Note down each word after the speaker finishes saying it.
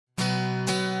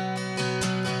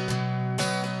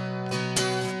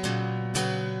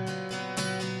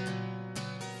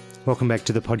Welcome back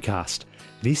to the podcast.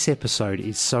 This episode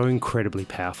is so incredibly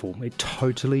powerful, it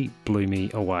totally blew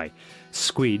me away.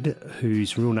 Squid,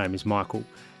 whose real name is Michael,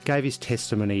 gave his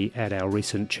testimony at our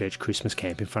recent church Christmas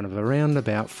camp in front of around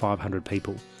about 500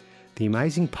 people. The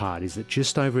amazing part is that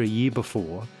just over a year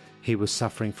before, he was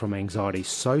suffering from anxiety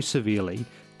so severely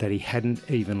that he hadn't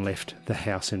even left the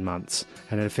house in months,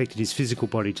 and it affected his physical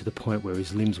body to the point where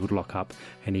his limbs would lock up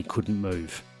and he couldn't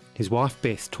move. His wife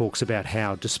Beth talks about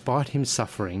how, despite him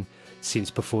suffering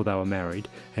since before they were married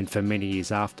and for many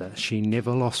years after, she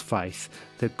never lost faith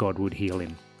that God would heal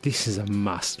him. This is a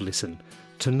must listen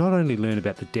to not only learn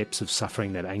about the depths of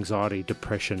suffering that anxiety,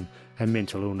 depression and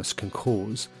mental illness can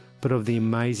cause, but of the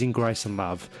amazing grace and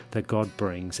love that God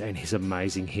brings and his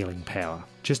amazing healing power.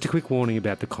 Just a quick warning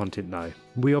about the content though.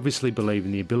 We obviously believe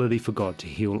in the ability for God to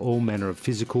heal all manner of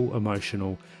physical,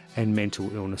 emotional and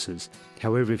mental illnesses.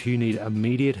 However, if you need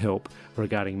immediate help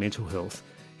regarding mental health,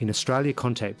 in Australia,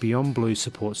 contact Beyond Blue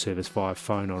Support Service via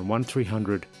phone on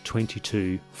 1300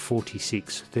 22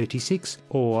 46 36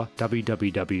 or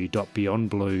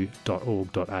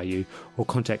www.beyondblue.org.au or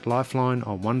contact Lifeline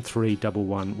on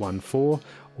 131114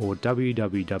 or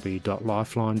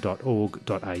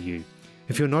www.lifeline.org.au.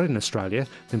 If you're not in Australia,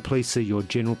 then please see your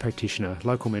general practitioner,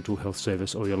 local mental health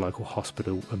service or your local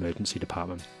hospital emergency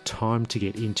department. Time to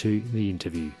get into the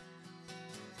interview.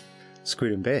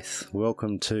 Squid and Beth,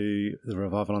 welcome to the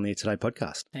Revival on the Air Today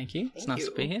podcast. Thank you. It's nice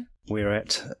to be here. We're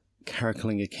at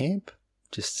Carrickalinga Camp,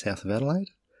 just south of Adelaide,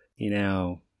 in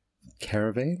our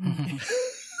caravan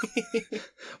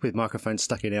with microphones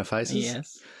stuck in our faces.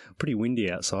 Yes. Pretty windy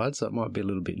outside, so it might be a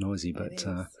little bit noisy, but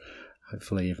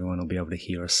hopefully everyone will be able to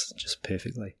hear us just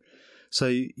perfectly. So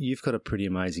you've got a pretty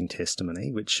amazing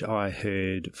testimony, which I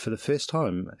heard for the first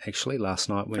time actually last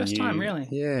night. First time, really?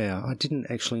 Yeah, I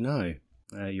didn't actually know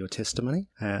your testimony.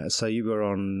 So you were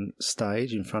on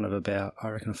stage in front of about, I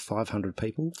reckon, 500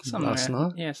 people last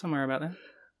night. Yeah, somewhere about that.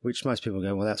 Which most people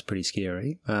go, well, that's pretty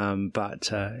scary.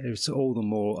 But it's all the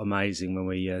more amazing when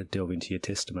we delve into your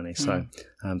testimony. So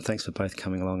thanks for both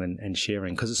coming along and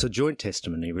sharing, because it's a joint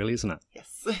testimony, really, isn't it? Yes.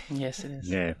 Yes, it is.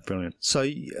 Yeah, brilliant. So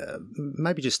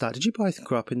maybe just start. Did you both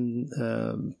grow up in,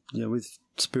 with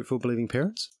spirit-filled believing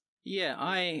parents? Yeah,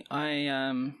 I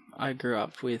grew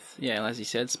up with, as you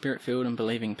said, spirit-filled and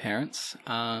believing parents.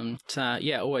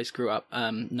 Always grew up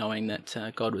knowing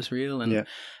that God was real and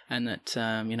that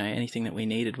anything that we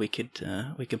needed we could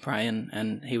pray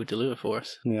and He would deliver for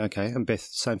us. Yeah, okay. And Beth,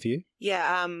 same for you?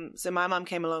 Yeah. So my mum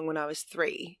came along when I was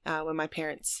 3, when my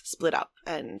parents split up,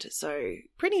 and so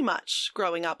pretty much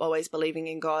growing up always believing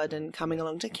in God and coming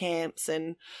along to camps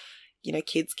and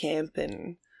kids camp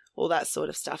and all that sort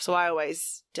of stuff. So I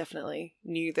always definitely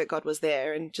knew that God was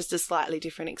there, and just a slightly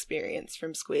different experience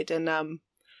from Squid. And,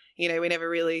 we never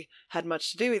really had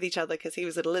much to do with each other because he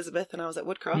was at Elizabeth and I was at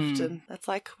Woodcroft, and that's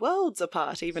like worlds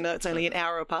apart, even though it's only an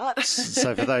hour apart.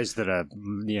 So for those that are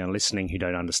listening who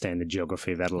don't understand the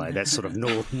geography of Adelaide, that's sort of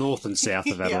north and south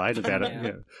of Adelaide, about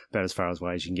as far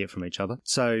away as you can get from each other.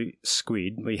 So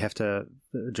Squid, we have to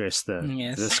address the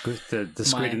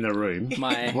squid in the room.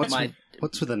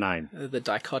 What's with the name? The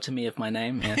dichotomy of my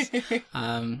name, yes.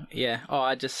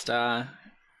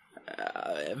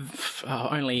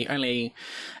 Only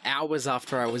hours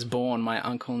after I was born, my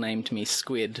uncle named me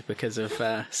Squid because of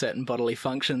certain bodily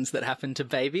functions that happen to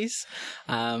babies.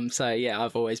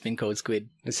 I've always been called Squid.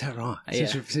 Is that right?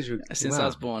 Since I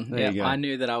was born. Yeah, I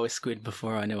knew that I was Squid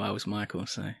before I knew I was Michael.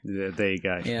 So there you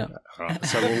go. Yeah. All right.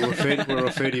 So we'll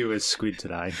refer to you as Squid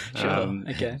today. Sure.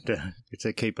 Okay.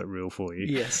 To keep it real for you.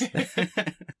 Yes.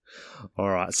 All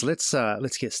right. So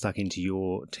let's get stuck into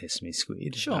your testimony,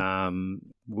 Squid. Sure.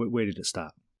 Where did it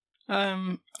start?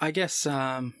 I guess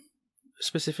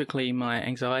specifically my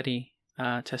anxiety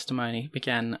testimony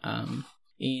began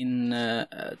in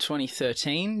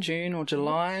 2013, June or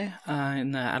July,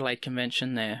 in the Adelaide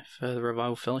Convention there for the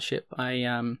Revival Fellowship.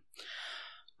 I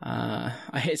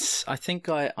think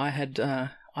I had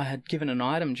given an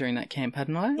item during that camp,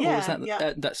 hadn't I? Yeah. Or was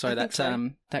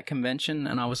that convention,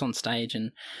 and I was on stage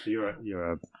and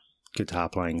you're a guitar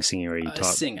playing singer type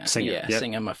singer.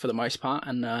 Singer for the most part,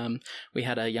 and we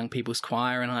had a young people's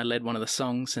choir, and I led one of the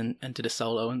songs and did a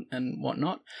solo and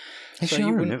whatnot. Actually, I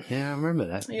remember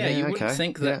that. Yeah, you wouldn't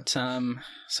think that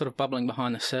sort of bubbling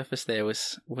behind the surface there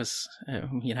was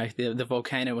the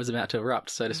volcano was about to erupt,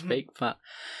 so to speak. But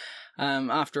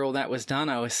after all that was done,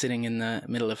 I was sitting in the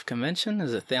middle of convention.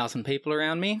 There's 1,000 people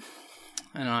around me,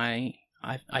 and I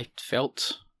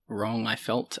felt wrong. I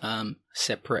felt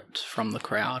separate from the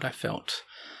crowd. I felt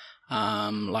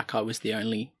like I was the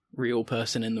only real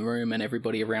person in the room, and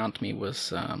everybody around me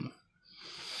was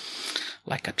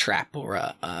like a trap or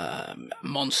a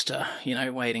monster, you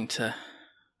know, waiting to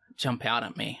jump out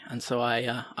at me. And so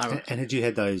I And had you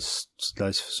had those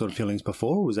sort of feelings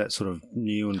before, or was that sort of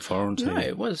new and foreign to you? No,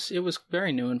 it was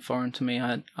very new and foreign to me.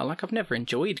 I've never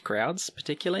enjoyed crowds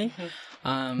particularly.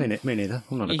 Me neither.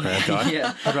 I'm not a crowd guy.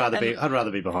 Yeah. I'd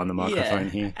rather be behind the microphone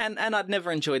here. And I'd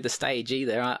never enjoyed the stage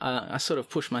either. I sort of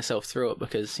pushed myself through it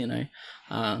because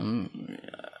I'm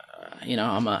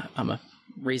a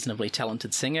reasonably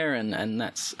talented singer, and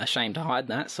that's a shame to hide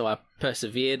that. So I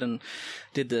persevered and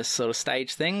did this sort of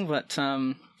stage thing. But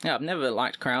I've never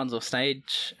liked crowds or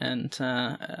stage, and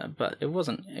but it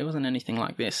wasn't anything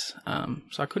like this.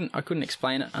 So I couldn't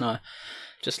explain it, and I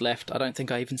just left. I don't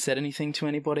think I even said anything to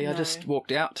anybody. No. I just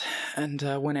walked out and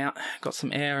went out, got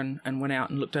some air, and went out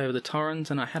and looked over the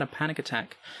Torrens, and I had a panic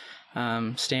attack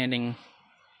standing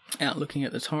out looking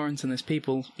at the Torrens, and there's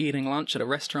people eating lunch at a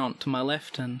restaurant to my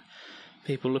left, and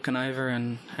people looking over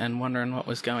and wondering what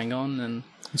was going on. And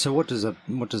so what does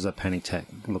a panic attack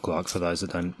look like for those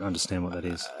that don't understand what that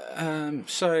is?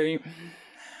 So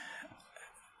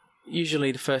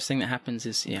usually the first thing that happens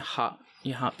is your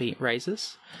heartbeat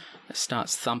raises. It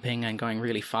starts thumping and going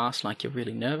really fast, like you're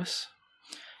really nervous.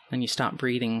 Then you start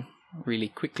breathing really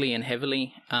quickly and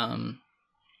heavily,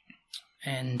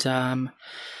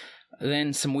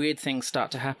 then some weird things start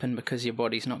to happen because your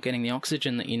body's not getting the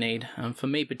oxygen that you need. For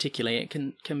me particularly, it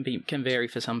can vary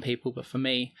for some people, but for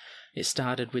me, it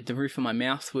started with the roof of my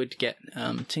mouth would get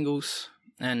tingles,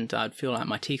 and I'd feel like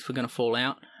my teeth were going to fall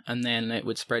out, and then it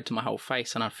would spread to my whole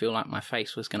face, and I'd feel like my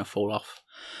face was going to fall off.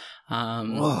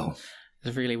 Whoa.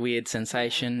 It's a really weird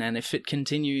sensation, and if it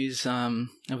continues,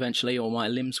 eventually all my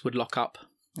limbs would lock up,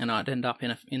 and I'd end up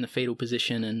in the fetal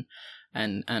position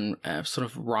and sort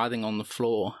of writhing on the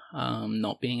floor,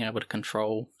 not being able to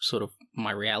control sort of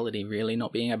my reality, really,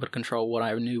 not being able to control what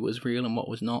I knew was real and what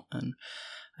was not,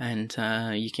 and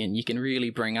you can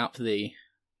really bring up the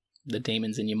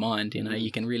demons in your mind. You know,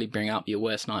 you can really bring up your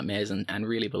worst nightmares and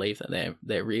really believe that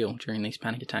they're real during these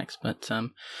panic attacks. But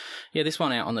this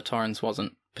one out on the Torrens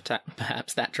wasn't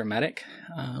perhaps that dramatic.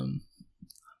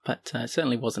 But it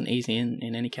certainly wasn't easy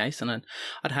in any case, and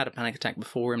I'd had a panic attack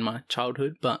before in my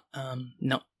childhood, but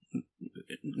not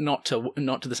to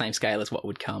the same scale as what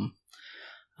would come.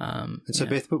 And so,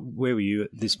 Beth, where were you at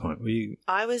this point? Were you?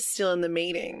 I was still in the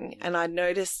meeting, and I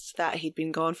noticed that he'd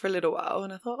been gone for a little while,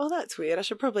 and I thought, oh, that's weird. I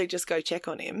should probably just go check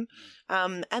on him.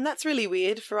 And that's really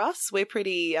weird for us. We're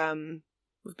pretty.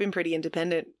 We've been pretty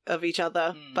independent of each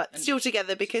other, but still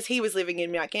together because he was living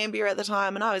in Mount Gambier at the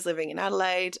time and I was living in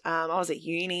Adelaide. I was at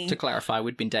uni. To clarify,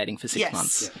 we'd been dating for 6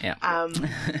 months. Yeah.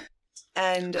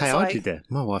 And hey, I did that.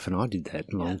 My wife and I did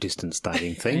that long distance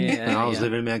dating thing. And I was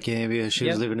living in Mount Gambier, she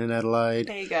was living in Adelaide.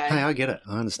 There you go. Hey, I get it.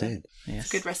 I understand. Yes.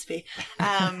 Good recipe.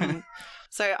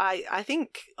 So I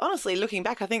think, honestly, looking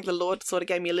back, I think the Lord sort of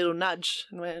gave me a little nudge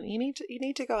and went, you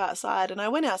need to go outside. And I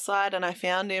went outside and I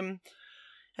found him.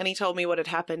 And he told me what had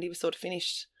happened. He was sort of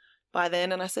finished by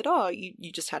then. And I said, oh,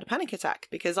 you just had a panic attack,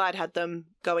 because I'd had them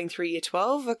going through year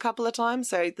 12 a couple of times.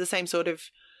 So the same sort of,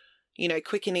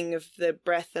 quickening of the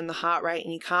breath and the heart rate,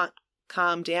 and you can't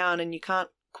calm down and you can't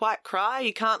quite cry.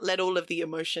 You can't let all of the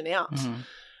emotion out.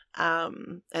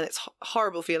 And it's a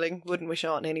horrible feeling. Wouldn't wish it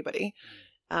on anybody.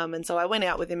 And so I went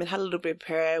out with him and had a little bit of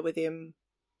prayer with him.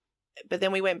 But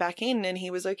then we went back in and he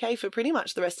was okay for pretty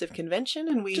much the rest of convention,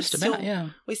 and we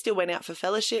still went out for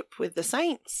fellowship with the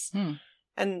saints.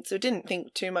 And so didn't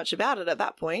think too much about it at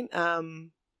that point.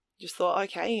 Just thought,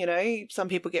 okay, some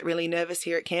people get really nervous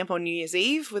here at camp on New Year's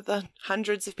Eve with the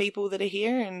hundreds of people that are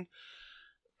here, and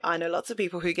I know lots of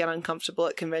people who get uncomfortable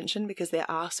at convention because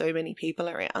there are so many people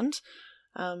around.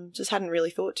 Just hadn't really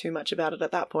thought too much about it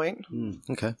at that point.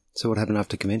 Okay. So what happened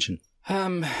after convention?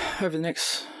 Over the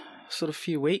next sort of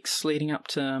few weeks leading up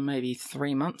to maybe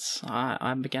 3 months,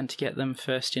 I began to get them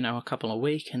first, a couple a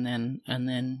week, and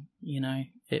then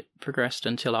it progressed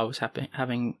until I was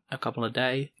having a couple a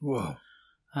day. Whoa.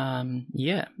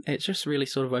 It just really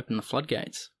sort of opened the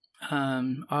floodgates.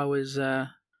 I was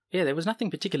there was nothing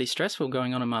particularly stressful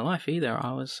going on in my life either.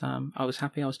 I was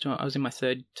happy. I was in my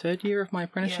third year of my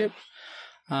apprenticeship.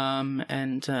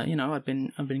 I'd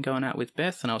been going out with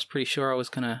Beth, and I was pretty sure I was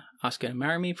going to ask her to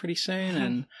marry me pretty soon,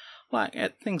 and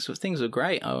things were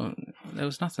great. There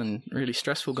was nothing really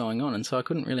stressful going on, and so I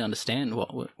couldn't really understand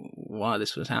why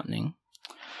this was happening.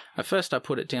 At first, I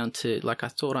put it down to I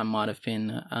thought I might have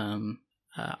been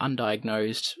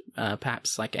undiagnosed,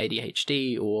 perhaps like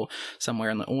ADHD or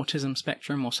somewhere on the autism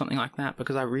spectrum or something like that,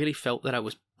 because I really felt that I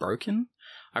was broken.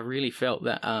 I really felt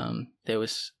that there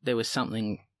was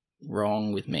something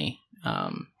wrong with me.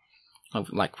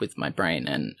 like with my brain,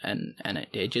 and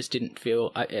it just didn't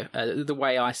feel the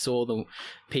way I saw the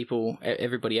people,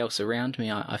 everybody else around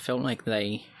me. I felt like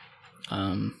they,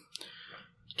 could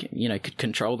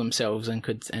control themselves and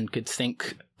could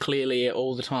think clearly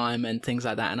all the time and things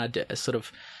like that. And I sort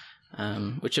of,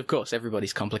 which of course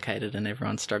everybody's complicated and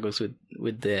everyone struggles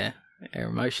with their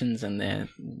emotions and their,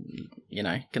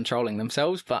 controlling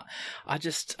themselves. But I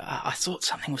thought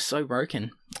something was so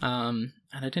broken, and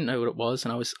I didn't know what it was,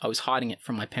 and I was hiding it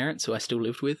from my parents, who I still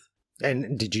lived with.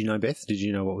 And did you know, Beth? Did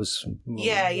you know what was?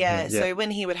 Yeah. So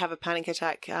when he would have a panic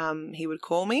attack, he would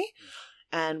call me,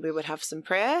 and we would have some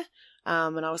prayer.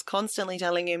 And I was constantly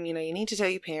telling him, you need to tell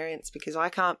your parents, because I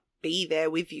can't be there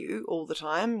with you all the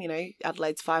time.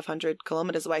 Adelaide's 500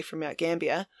 kilometres away from Mount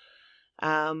Gambier.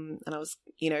 And I was,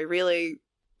 really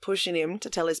pushing him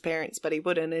to tell his parents, but he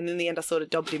wouldn't. And in the end, I sort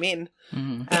of dobbed him in.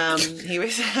 Mm-hmm. He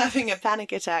was having a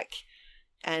panic attack,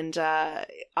 and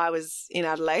I was in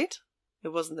Adelaide. It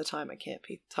wasn't the time at camp.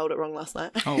 He told it wrong last night.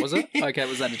 Oh, was it? Okay,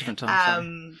 was that a different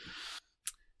time?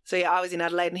 So yeah, I was in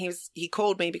Adelaide, and he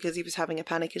called me because he was having a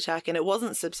panic attack, and it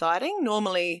wasn't subsiding.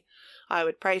 Normally, I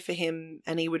would pray for him,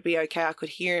 and he would be okay. I could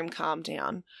hear him calm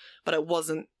down, but it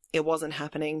wasn't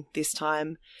happening this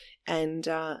time. And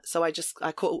so I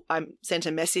sent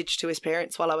a message to his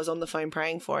parents while I was on the phone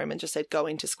praying for him, and just said, go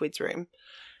into Squid's room.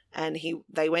 And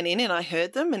they went in, and I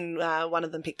heard them, and one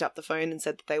of them picked up the phone and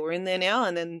said that they were in there now.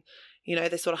 And then,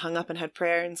 they sort of hung up and had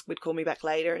prayer, and Squid called me back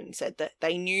later and said that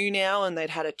they knew now, and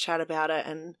they'd had a chat about it,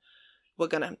 and were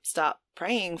going to start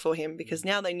praying for him, because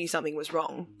now they knew something was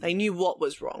wrong. They knew what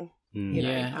was wrong.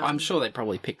 I'm sure they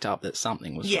probably picked up that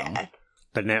something was wrong.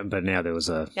 But now there was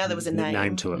a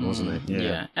name to it, wasn't there?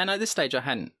 Yeah. And at this stage, I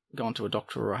hadn't gone to a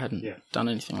doctor, or I hadn't done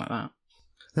anything like that.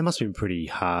 That must have been pretty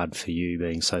hard for you,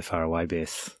 being so far away,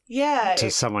 Beth. Yeah. To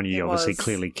someone you obviously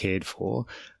clearly cared for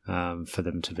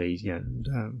them to be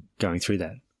going through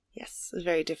that. Yes, it was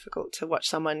very difficult to watch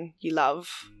someone you love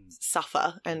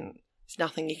suffer, and there's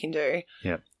nothing you can do.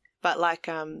 Yeah. But like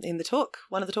in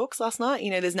one of the talks last night,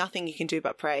 there's nothing you can do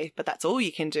but pray, but that's all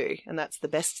you can do, and that's the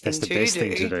best thing to do. That's the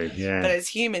best thing to do, yeah. But as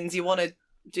humans, you want to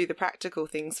do the practical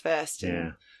things first,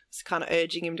 and it's kind of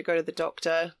urging him to go to the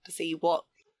doctor to see what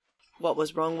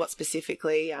was wrong, what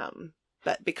specifically.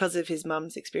 But because of his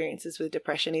mum's experiences with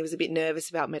depression, he was a bit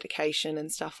nervous about medication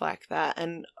and stuff like that,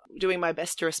 and doing my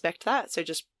best to respect that. So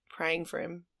just praying for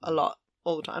him a lot,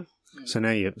 all the time. So now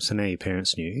your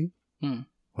parents knew.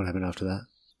 What happened after that?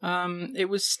 It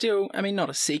was still, not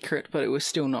a secret, but it was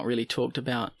still not really talked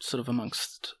about sort of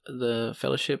amongst the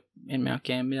fellowship in Mount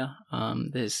Gambier.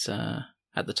 There's,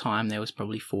 at the time, there was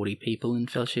probably 40 people in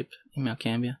fellowship in Mount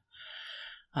Gambier.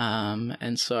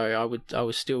 And so I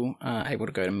was still able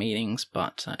to go to meetings,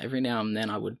 but every now and then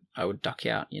I would duck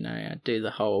out. I'd do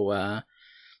the whole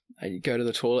I'd go to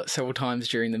the toilet several times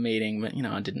during the meeting, but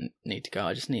I didn't need to go.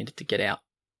 I just needed to get out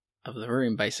of the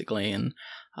room, basically. And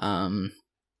I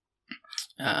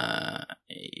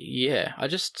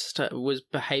just was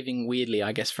behaving weirdly,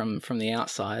 I guess, from the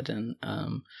outside, and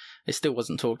it still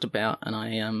wasn't talked about.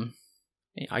 And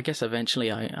I guess eventually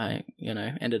I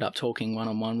ended up talking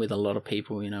one-on-one with a lot of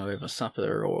people, over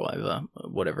supper or over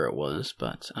whatever it was.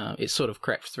 But it sort of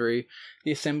crept through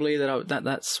the assembly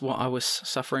that's what I was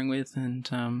suffering with. And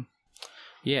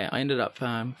I ended up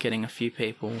getting a few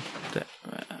people that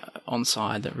on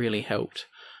side that really helped.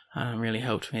 Really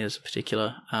helped me. There's a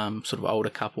particular sort of older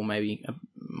couple, maybe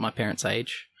my parents'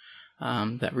 age,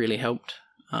 that really helped.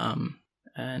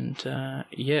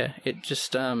 It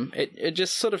just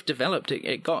sort of developed.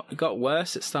 It got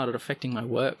worse. It started affecting my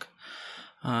work.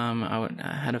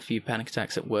 I had a few panic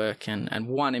attacks at work, and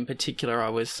one in particular,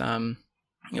 it was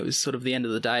sort of the end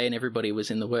of the day, and everybody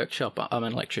was in the workshop. I'm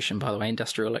an electrician, by the way,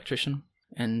 industrial electrician.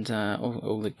 And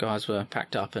all the guys were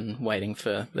packed up and waiting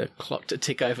for the clock to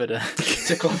tick over to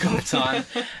clock off time.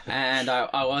 And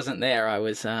I wasn't there. I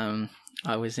was in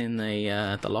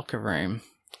the locker room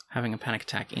having a panic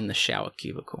attack in the shower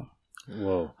cubicle.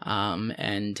 Whoa.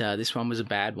 This one was a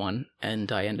bad one, and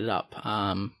I ended up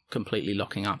completely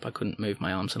locking up. I couldn't move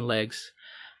my arms and legs.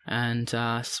 And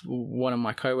one of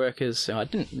my co-workers, I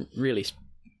didn't really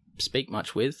speak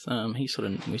much with, we sort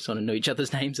of knew each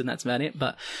other's names, and that's about it.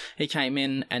 But he came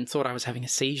in and thought I was having a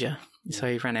seizure,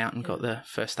 so he ran out and got the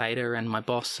first aider and my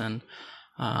boss, and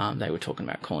they were talking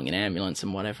about calling an ambulance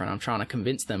and whatever. And I'm trying to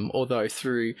convince them, although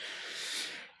through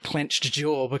clenched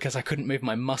jaw, because I couldn't move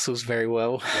my muscles very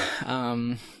well,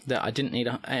 that I didn't need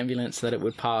an ambulance, that it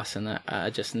would pass, and that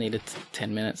I just needed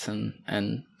 10 minutes and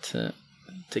to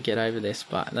get over this.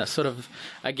 But that's sort of,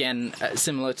 again,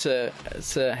 similar to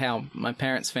how my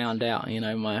parents found out. You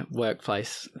know, my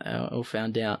workplace all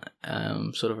found out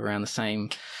sort of around the same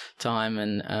time,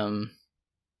 and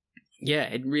yeah,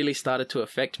 it really started to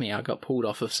affect me. I got pulled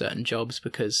off of certain jobs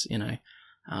because, you know,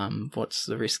 what's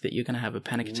the risk that you're going to have a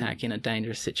panic attack in a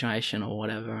dangerous situation or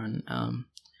whatever. And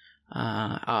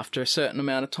after a certain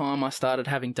amount of time, I started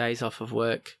having days off of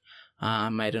work. I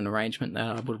made an arrangement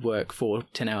that I would work 4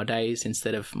 10-hour days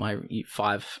instead of my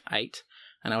 5-8,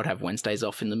 and I would have Wednesdays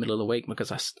off in the middle of the week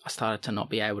because I started to not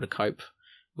be able to cope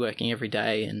working every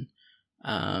day, and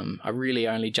I really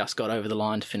only just got over the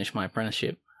line to finish my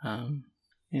apprenticeship.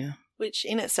 Yeah. Which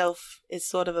in itself is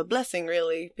sort of a blessing,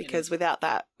 really, because without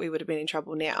that, we would have been in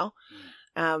trouble now.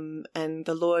 And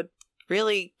the Lord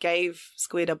really gave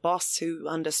Squid a boss who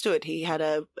understood. He had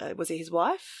was it his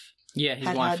wife? Yeah,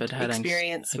 his wife had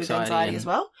experience with anxiety as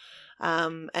well.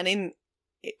 And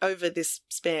over this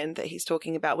span that he's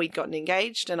talking about, we'd gotten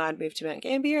engaged and I'd moved to Mount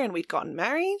Gambier and we'd gotten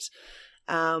married.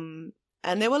 And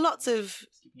there were lots of...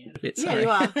 Yeah, you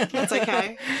are. That's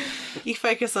okay. You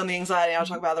focus on the anxiety. I'll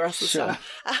talk about the rest of the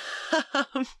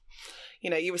stuff. You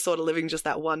know, you were sort of living just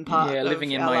that one part. Yeah,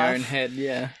 living in my own head,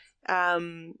 yeah.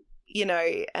 You know,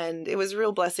 and it was a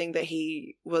real blessing that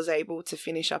he was able to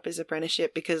finish up his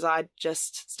apprenticeship because I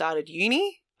just started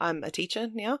uni. I'm a teacher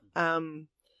now,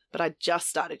 but I just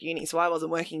started uni, so I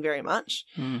wasn't working very much.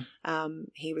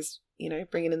 He was, you know,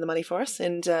 bringing in the money for us,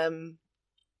 and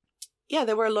yeah,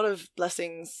 there were a lot of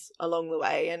blessings along the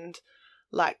way. And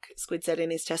like Squid said in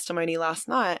his testimony last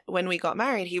night, when we got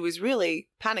married, he was really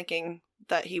panicking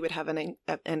that he would have a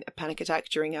panic attack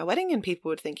during our wedding and people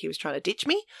would think he was trying to ditch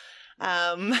me.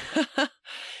 And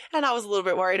I was a little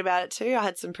bit worried about it too. I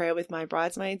had some prayer with my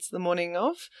bridesmaids the morning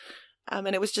of.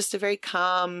 And it was just a very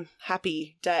calm,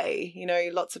 happy day. You know,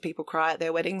 lots of people cry at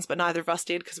their weddings, but neither of us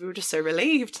did because we were just so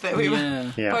relieved that we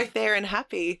were both there and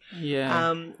happy.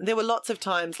 Yeah. There were lots of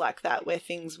times like that where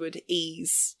things would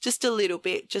ease just a little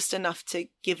bit, just enough to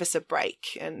give us a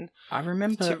break and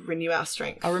to renew our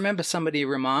strength. I remember somebody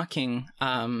remarking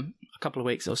a couple of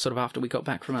weeks or sort of after we got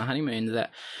back from our honeymoon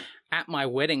that at my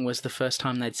wedding was the first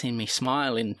time they'd seen me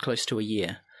smile in close to a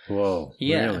year. Whoa!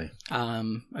 Yeah, really?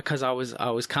 Because I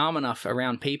was calm enough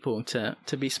around people to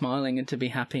be smiling and to be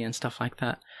happy and stuff like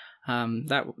that.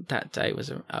 That day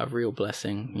was a real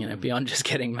blessing. You know, beyond just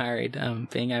getting married,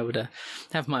 being able to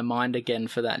have my mind again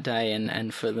for that day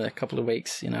and for the couple of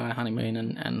weeks, you know, our honeymoon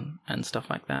and stuff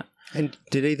like that. And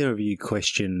did either of you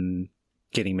question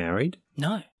getting married?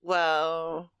 No.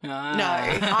 Well, no,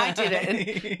 I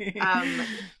didn't.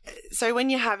 So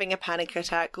when you're having a panic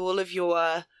attack, all of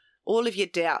your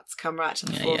doubts come right to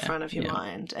the forefront of your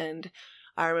mind. And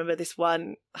I remember this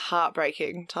one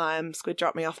heartbreaking time. Squid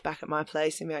dropped me off back at my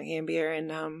place in Mount Gambier,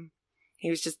 and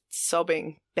he was just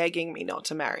sobbing, begging me not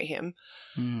to marry him.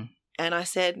 And I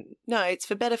said, no, it's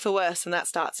for better, for worse, and that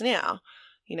starts now.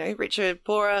 You know, richer,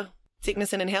 poorer,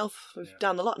 sickness and in health. We've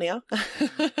done a lot now.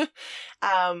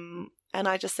 And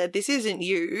I just said, this isn't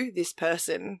you, this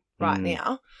person right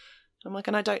now. I'm like,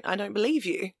 and I don't believe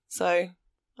you. So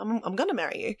I'm going to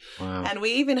marry you. Wow. And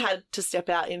we even had to step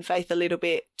out in faith a little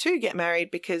bit to get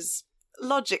married because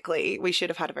logically we should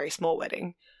have had a very small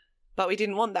wedding, but we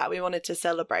didn't want that. We wanted to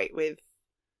celebrate with,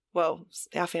 well,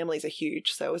 our families are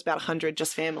huge. So it was about 100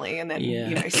 just family and then,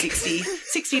 you know, 60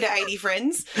 to 80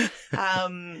 friends.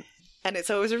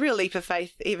 So it was a real leap of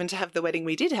faith even to have the wedding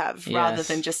we did have rather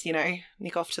than just, you know,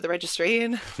 nick off to the registry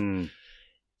and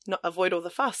not avoid all the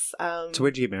fuss. So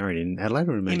where'd you get married? In Adelaide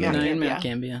or in Mount Gambier? No, in Mount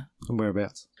Gambier. And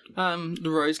whereabouts? The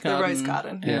Rose Garden. The Rose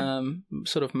Garden.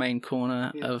 Sort of main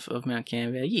corner of Mount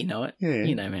Gambier. You know it. Yeah.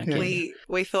 You know Mount Gambier.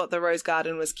 We thought the Rose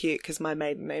Garden was cute because my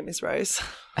maiden name is Rose.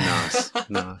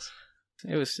 Nice.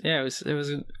 It was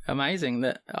amazing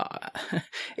that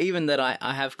even that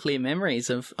I have clear memories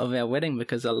of our wedding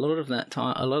because a lot of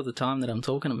the time that I'm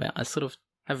talking about, I sort of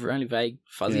have only vague,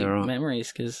 fuzzy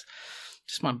memories because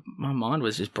just my mind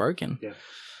was just broken. Yeah.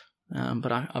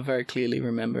 But I very clearly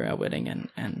remember our wedding and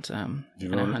our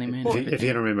honeymoon. If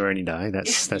you don't remember any day,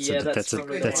 that's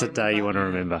a day you want to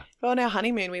remember. Well, on our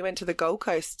honeymoon, we went to the Gold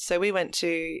Coast, so we went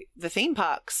to the theme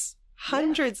parks,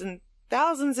 hundreds and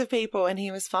thousands of people, and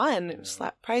he was fine. It was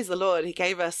like, praise the Lord. He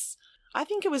gave us, I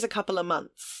think it was a couple of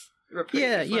months. There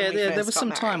was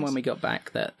some time when we got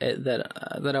back that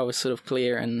I was sort of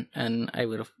clear and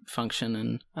able to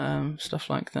function and stuff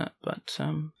like that. But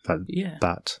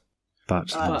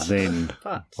then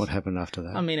what happened after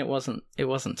that? I mean, it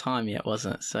wasn't time yet, was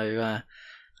it? So,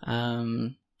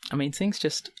 I mean, things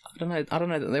just, I don't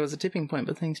know that there was a tipping point,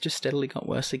 but things just steadily got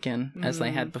worse again as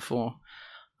they had before.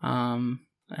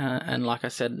 And like I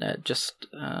said, just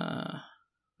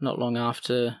not long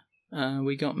after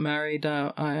we got married,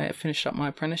 I finished up my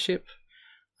apprenticeship,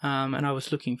 and I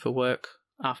was looking for work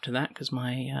after that because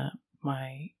my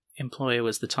employer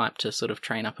was the type to sort of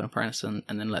train up an apprentice and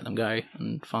then let them go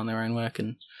and find their own work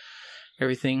and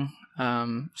everything.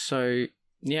 So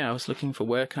yeah, I was looking for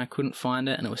work and I couldn't find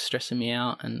it, and it was stressing me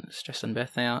out and stressing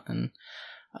Beth out, and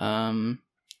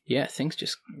yeah, things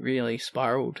just really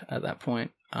spiraled at that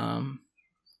point, and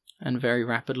very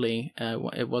rapidly.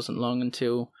 It wasn't long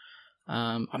until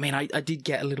I mean, I did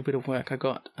get a little bit of work. I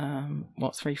got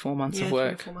 3-4 months of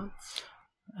work. 3 or 4 months.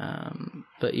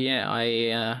 But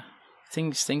yeah,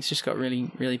 things just got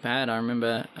really, really bad. I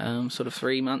remember sort of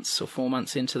 3 months or 4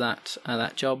 months into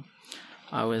that job,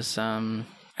 I was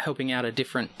helping out a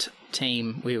different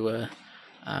team. We were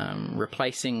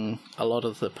replacing a lot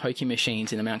of the pokie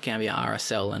machines in the Mount Gambier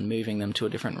RSL and moving them to a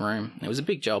different room. It was a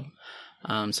big job,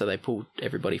 so they pulled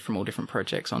everybody from all different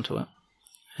projects onto it.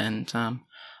 And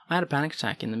I had a panic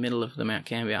attack in the middle of the Mount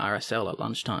Gambier RSL at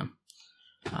lunchtime.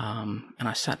 And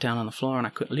I sat down on the floor and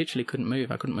I literally couldn't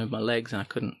move. I couldn't move my legs, and I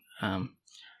couldn't, and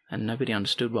nobody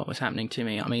understood what was happening to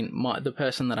me. I mean, the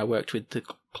person that I worked with the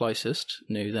closest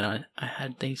knew that I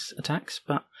had these attacks,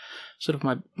 but sort of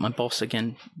my boss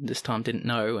again this time didn't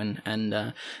know,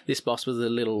 and this boss was a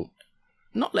little,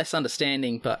 not less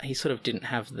understanding, but he sort of didn't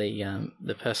have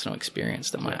the personal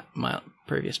experience that my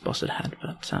previous boss had.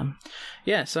 But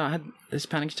yeah, so I had this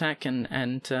panic attack, and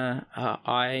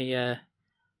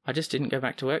I just didn't go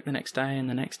back to work the next day and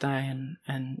the next day,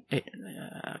 and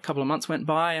a couple of months went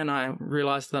by, and I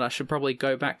realised that I should probably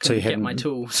go back and get my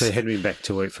tools. So you hadn't been back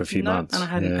to work for a few months. And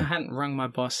I hadn't rung my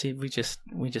boss. We just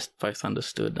both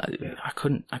understood. I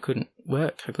couldn't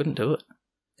work. I couldn't do it.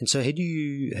 And so had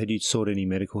you sought any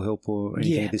medical help or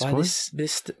anything at this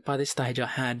point? By this stage I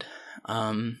had.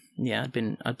 I'd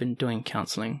been doing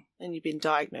counselling. And you've been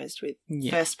diagnosed with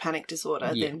first panic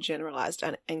disorder, then generalised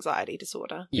anxiety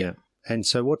disorder. Yeah. And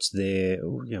so what's their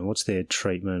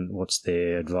treatment? What's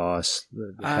their advice?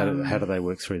 How do they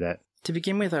work through that? To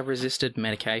begin with, I resisted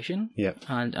medication. Yeah.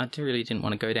 I really didn't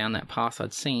want to go down that path.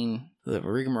 I'd seen the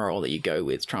rigmarole that you go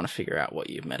with trying to figure out what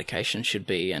your medication should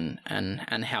be and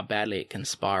how badly it can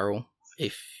spiral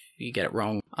if you get it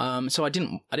wrong. So I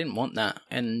didn't want that.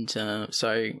 And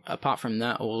so apart from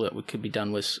that, all that could be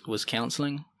done was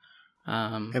counselling.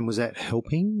 And was that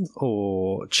helping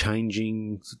or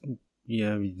changing,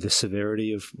 the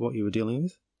severity of what you were dealing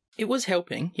with? It was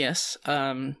helping, yes.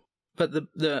 But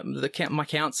my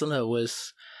counsellor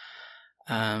was,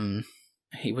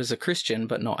 he was a Christian,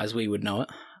 but not as we would know it.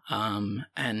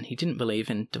 And he didn't believe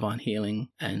in divine healing,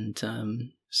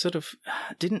 and sort of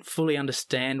didn't fully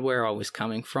understand where I was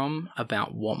coming from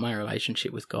about what my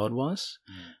relationship with God was.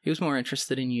 He was more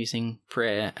interested in using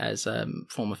prayer as a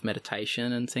form of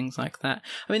meditation and things like that.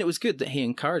 I mean, it was good that he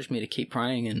encouraged me to keep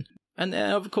praying, and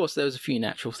of course there was a few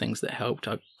natural things that helped.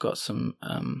 I got some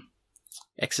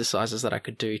exercises that I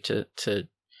could do to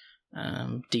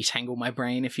detangle my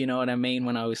brain, if you know what I mean,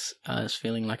 when I was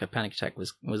feeling like a panic attack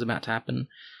was about to happen.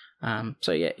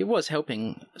 So yeah, it was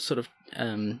helping sort of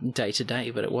day to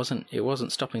day, but it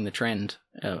wasn't stopping the trend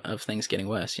of things getting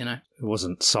worse. It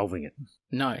wasn't solving it.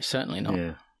 No, certainly not.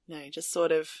 Yeah. No, just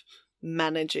sort of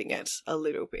managing it a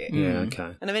little bit. Yeah,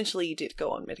 okay. And eventually you did go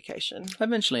on medication.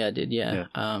 Eventually I did, yeah.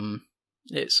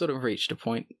 It sort of reached a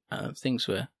point things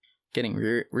were getting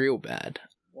real bad.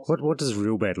 What does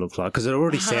real bad look like? Because it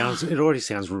already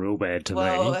sounds real bad to me.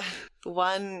 Well,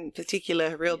 one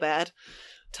particular real bad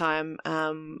time,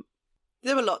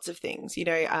 there were lots of things.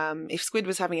 If Squid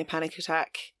was having a panic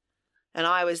attack and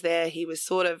I was there, he was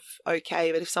sort of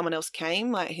okay. But if someone else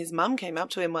came, like his mum came up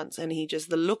to him once, and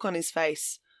the look on his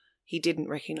face, he didn't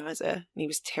recognise her, and he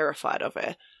was terrified of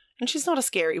her. And she's not a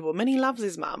scary woman. He loves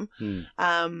his mum.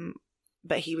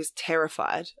 But he was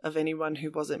terrified of anyone who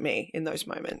wasn't me in those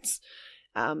moments.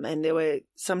 And there were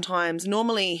sometimes,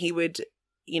 normally he would,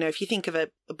 if you think of a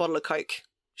bottle of Coke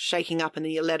shaking up and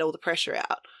then you let all the pressure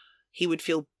out, he would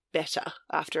feel better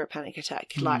after a panic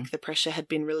attack, like the pressure had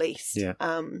been released. Yeah.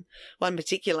 One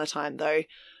particular time, though,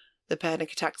 the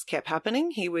panic attacks kept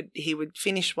happening. He would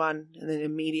finish one and then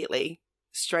immediately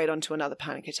straight onto another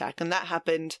panic attack. And that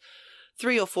happened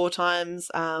 3 or 4 times,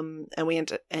 and we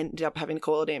ended up having to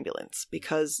call an ambulance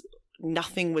because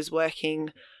nothing was working.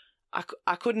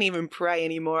 I couldn't even pray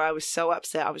anymore. I was so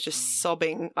upset. I was just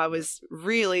sobbing. That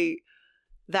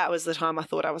was the time I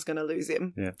thought I was going to lose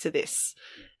him to this.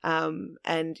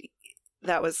 And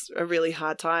that was a really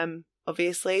hard time,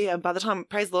 obviously. And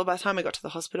praise the Lord, by the time I got to the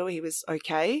hospital, he was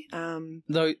okay.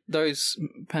 Those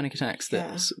panic attacks,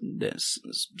 that's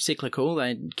cyclical.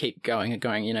 They keep going and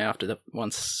going, after the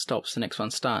one stops, the next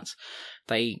one starts.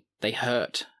 They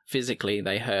hurt physically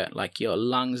they hurt. Like your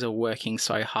lungs are working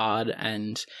so hard,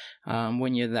 and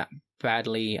when you're that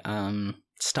badly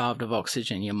starved of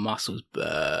oxygen, your muscles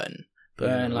burn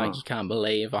like you can't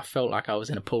believe. I felt like I was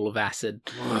in a pool of acid.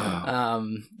 Wow.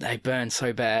 They burn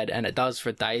so bad, and it does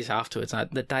for days afterwards.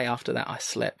 The day after that, I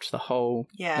slept the whole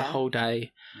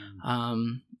day.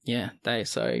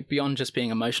 So beyond just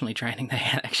being emotionally draining, they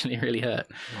actually really hurt.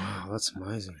 Wow, that's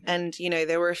amazing. And,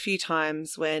 there were a few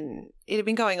times when it had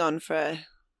been going on for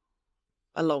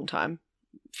a long time,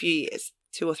 a few years,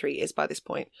 2 or 3 years by this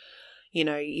point.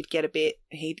 He'd get a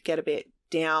bit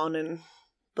down and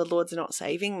the Lord's not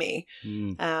saving me.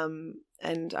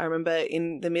 And I remember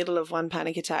in the middle of one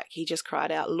panic attack, he just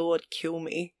cried out, "Lord, kill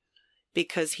me,"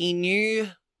 because he knew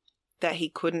that he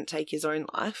couldn't take his own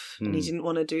life and he didn't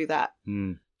want to do that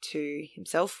to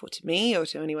himself or to me or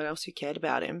to anyone else who cared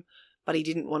about him, but he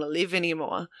didn't want to live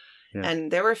anymore. Yeah.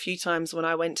 And there were a few times when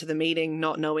I went to the meeting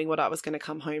not knowing what I was going to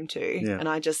come home to. Yeah. And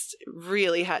I just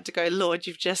really had to go, "Lord,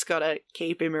 you've just got to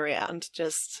keep him around,"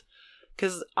 just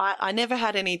because I never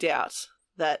had any doubt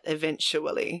that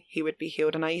eventually he would be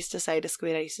healed. And I used to say to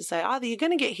Squid, either you're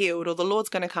going to get healed or the Lord's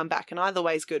going to come back, and either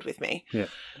way is good with me. Yeah.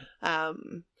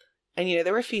 And,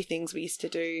 there were a few things we used to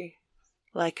do,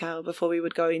 like before we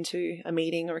would go into a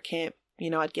meeting or a camp,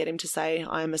 I'd get him to say,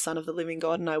 "I am a son of the living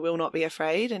God and I will not be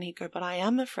afraid." And he'd go, "But I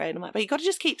am afraid." I'm like, "But you got to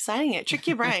just keep saying it. Trick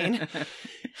your brain."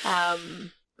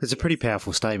 It's a pretty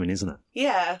powerful statement, isn't it?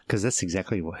 Yeah. Because that's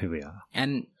exactly who we are.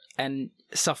 And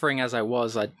suffering as I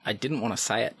was, I didn't want to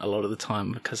say it a lot of the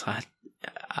time because I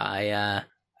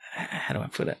how do I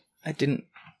put it? I didn't.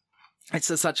 It's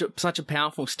such a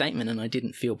powerful statement, and I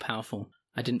didn't feel powerful.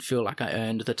 I didn't feel like I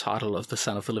earned the title of the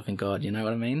Son of the Living God. You know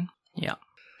what I mean? Yeah.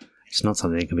 It's not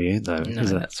something that can be earned, though. No,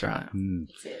 is it? That's right.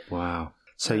 Wow.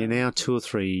 So you're now 2 or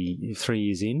 3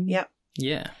 years in? Yep.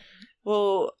 Yeah.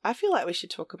 Well, I feel like we should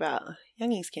talk about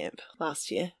Youngies Camp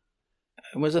last year.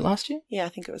 Was it last year? Yeah, I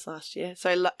think it was last year.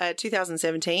 So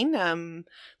 2017, the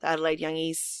Adelaide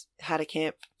Youngies had a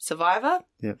camp, Survivor,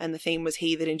 and the theme was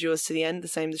 "He that endures to the end, the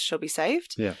same shall be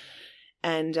saved." Yeah.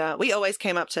 And we always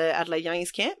came up to Adelaide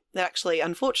Youngies Camp. That actually,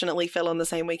 unfortunately, fell on the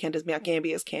same weekend as Mount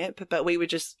Gambier's camp, but we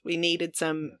needed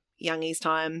some Youngies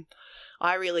time.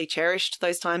 I really cherished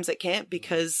those times at camp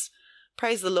because,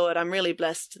 praise the Lord, I'm really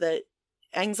blessed that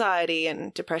anxiety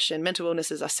and depression, mental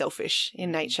illnesses are selfish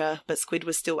in nature, but Squid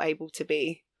was still able to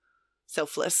be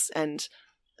selfless and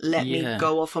let me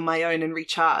go off on my own and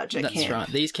recharge at camp. That's right.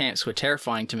 These camps were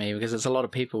terrifying to me because there's a lot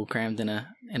of people crammed in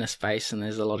a space, and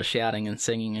there's a lot of shouting and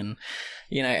singing and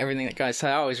everything that goes. So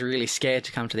I was really scared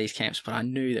to come to these camps, but I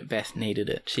knew that Beth needed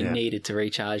it. She needed to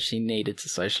recharge. She needed to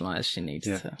socialise. She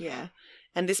needed to. Yeah.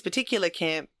 And this particular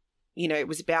camp, it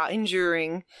was about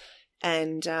enduring.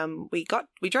 And we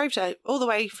drove all the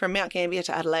way from Mount Gambier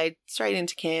to Adelaide, straight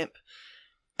into camp,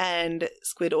 and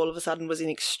Squid all of a sudden was in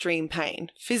extreme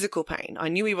pain, physical pain. I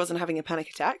knew he wasn't having a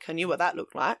panic attack. I knew what that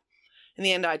looked like. In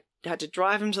the end, I had to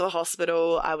drive him to the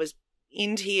hospital. I was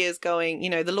in tears going,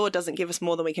 the Lord doesn't give us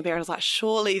more than we can bear. And I was like,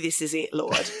 surely this is it,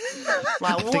 Lord.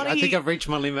 I think I've reached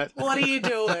my limit. What are you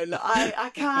doing? I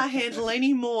can't handle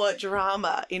any more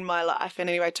drama in my life. And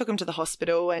anyway, I took him to the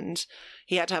hospital and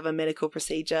he had to have a medical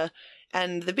procedure.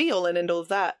 And the be all and end all of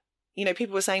that,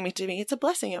 people were saying to me, "It's a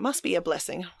blessing. It must be a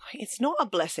blessing." It's not a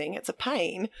blessing. It's a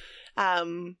pain.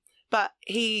 But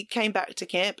he came back to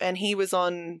camp and he was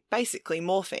on basically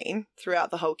morphine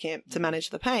throughout the whole camp to manage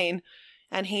the pain.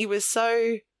 And he was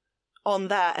so on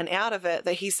that and out of it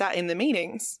that he sat in the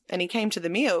meetings and he came to the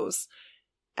meals.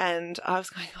 And I was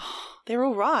going, "Oh, they're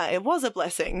all right. It was a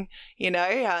blessing,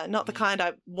 not the kind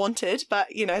I wanted, but,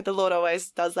 the Lord always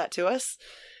does that to us."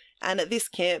 And at this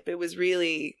camp, it was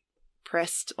really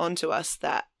pressed onto us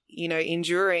that,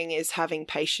 enduring is having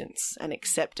patience and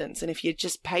acceptance. And if you're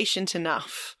just patient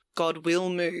enough, God will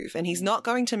move. And he's not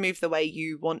going to move the way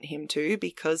you want him to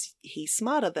because he's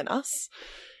smarter than us.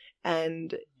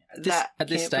 And at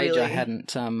this stage, really... I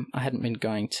hadn't been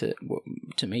going to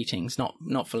meetings,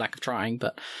 not for lack of trying,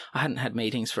 but I hadn't had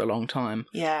meetings for a long time.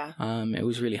 Yeah. It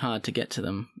was really hard to get to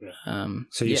them. Yeah.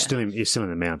 So you're still in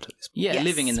the Mount at this point? Yeah, yes.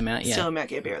 Living in the Mount. Yeah, still in Mount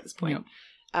Gambier at this point.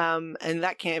 Yeah. And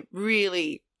that camp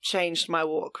really changed my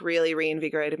walk, really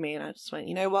reinvigorated me, and I just went,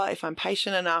 you know what? If I'm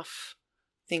patient enough,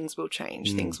 things will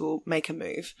change. Things will make a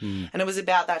move. And it was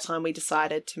about that time we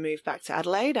decided to move back to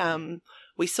Adelaide.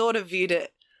 We sort of viewed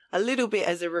it a little bit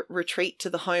as a retreat to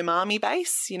the home army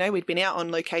base. We'd been out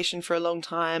on location for a long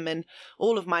time and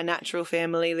all of my natural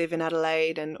family live in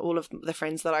Adelaide and all of the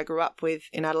friends that I grew up with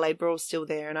in Adelaide were all still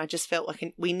there. And I just felt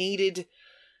like we needed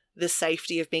the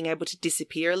safety of being able to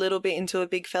disappear a little bit into a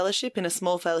big fellowship. In a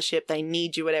small fellowship, they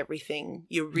need you at everything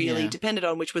you're really dependent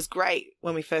on, which was great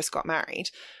when we first got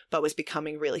married, but was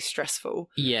becoming really stressful.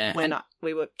 Yeah. When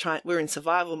we were in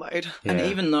survival mode. Yeah. And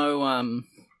even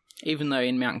though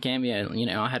in Mount Gambier,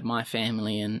 I had my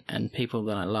family and people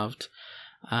that I loved,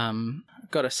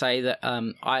 got to say that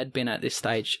I had been at this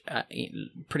stage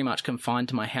pretty much confined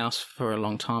to my house for a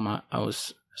long time. I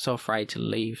was so afraid to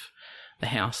leave the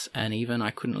house, and even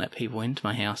I couldn't let people into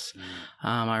my house.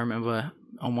 I remember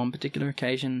on one particular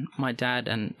occasion, my dad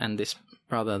and this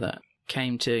brother that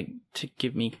came to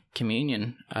give me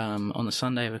communion on the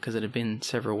Sunday, because it had been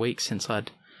several weeks since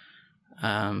I'd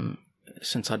been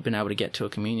able to get to a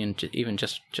communion, even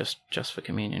just for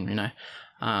communion,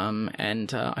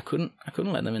 and I couldn't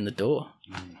let them in the door.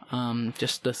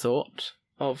 Just the thought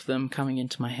of them coming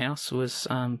into my house was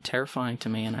terrifying to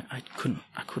me, and I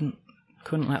couldn't.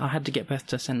 I had to get Beth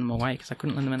to send them away because I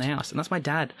couldn't let them in the house. And that's my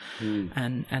dad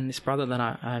and this brother that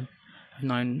I've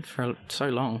known for so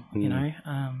long, I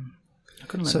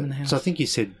couldn't let them in the house. So I think you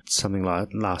said something like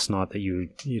last night that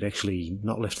you'd actually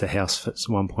not left the house at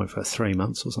one point for 3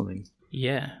 months or something.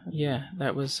 Yeah.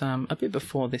 That was a bit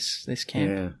before this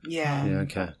camp. Yeah.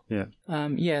 Okay. Yeah.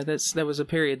 There was a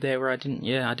period there where I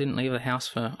didn't leave the house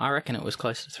for, I reckon it was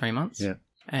close to 3 months. Yeah.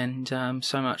 And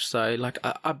so much so, like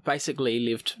I basically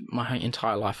lived my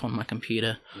entire life on my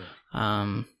computer,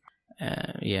 on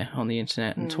the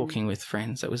internet and talking with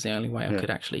friends. That was the only way I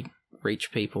could actually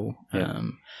reach people. Yeah.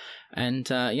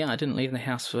 I didn't leave the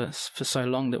house for so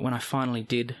long that when I finally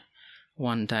did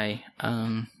one day,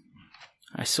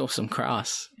 I saw some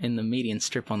grass in the median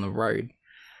strip on the road,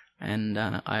 and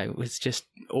I was just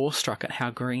awestruck at how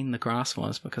green the grass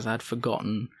was, because I'd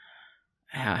forgotten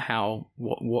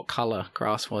what colour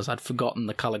grass was. I'd forgotten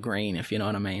the colour green, if you know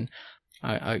what I mean.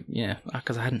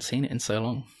 Because I hadn't seen it in so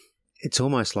long. It's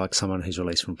almost like someone who's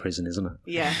released from prison, isn't it?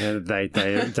 Yeah.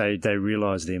 They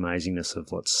realise the amazingness of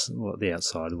what the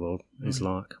outside world is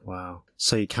like. Wow.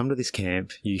 So you come to this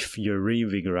camp, you're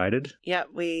reinvigorated. Yeah,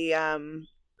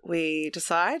 we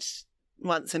decide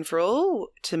once and for all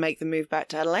to make the move back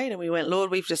to Adelaide, and we went, Lord,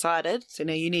 we've decided, so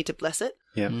now you need to bless it.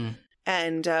 Yeah.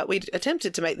 And we'd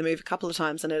attempted to make the move a couple of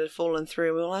times and it had fallen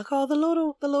through. We were like, oh, the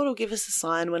Lord will give us a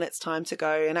sign when it's time to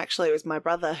go. And actually it was my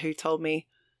brother who told me,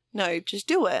 no, just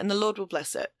do it and the Lord will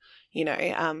bless it.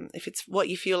 If it's what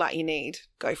you feel like you need,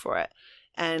 go for it.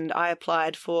 And I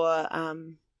applied for, I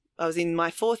was in my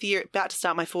 4th year, about to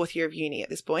start my 4th year of uni at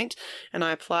this point, and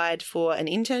I applied for an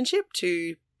internship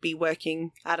to be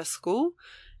working at a school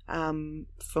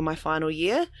for my final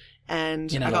year.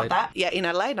 And I got that. Yeah, in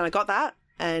Adelaide, and I got that.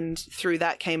 And through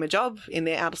that came a job in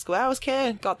their out-of-school hours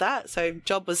care, got that. So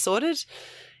job was sorted.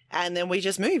 And then we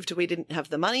just moved. We didn't have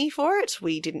the money for it.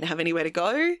 We didn't have anywhere to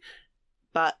go.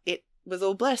 But it was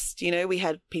all blessed. We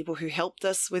had people who helped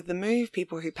us with the move,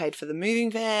 people who paid for the moving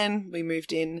van. We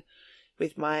moved in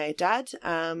with my dad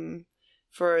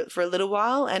for a little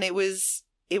while. And it was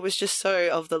just so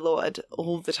of the Lord,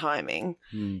 all the timing.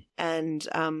 And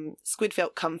Squid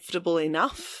felt comfortable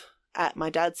enough at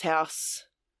my dad's house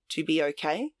to be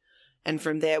okay. And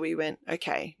from there we went,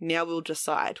 okay, now we'll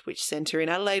decide which centre in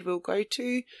Adelaide we'll go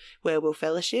to, where we'll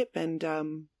fellowship. And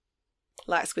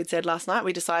like Squid said last night,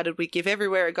 we decided we'd give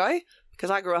everywhere a go,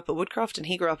 because I grew up at Woodcroft and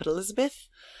he grew up at Elizabeth.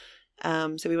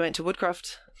 So we went to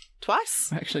Woodcroft twice.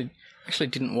 I actually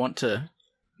didn't want to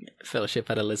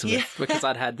fellowship at Elizabeth because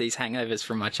I'd had these hangovers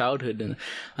from my childhood, and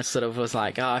I sort of was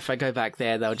like, if I go back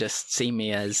there, they'll just see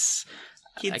me as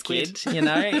a kid,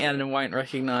 and won't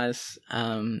recognise,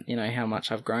 how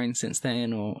much I've grown since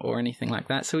then or anything like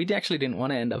that. So we actually didn't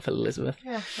want to end up at Elizabeth.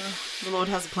 Yeah, well, the Lord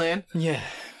has a plan. Yeah.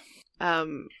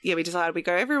 We decided we'd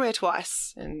go everywhere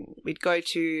twice, and we'd go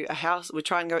to a house. We'd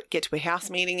try and get to a house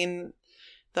meeting in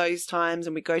those times,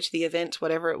 and we'd go to the event,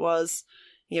 whatever it was.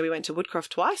 Yeah, we went to Woodcroft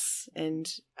twice, and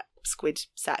Squid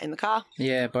sat in the car.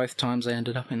 Yeah, both times I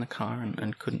ended up in the car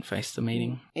and couldn't face the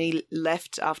meeting. And he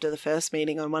left after the first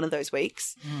meeting on one of those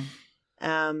weeks.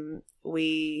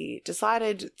 We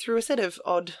decided, through a set of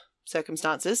odd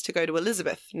circumstances, to go to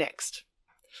Elizabeth next,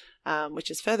 which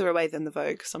is further away than the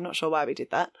Vogue, so I'm not sure why we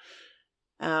did that.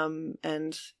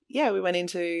 We went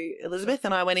into Elizabeth,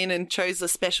 and I went in and chose a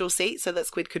special seat so that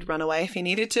Squid could run away if he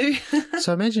needed to.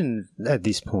 So imagine at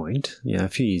this point, a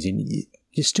few years in,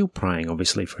 you're still praying,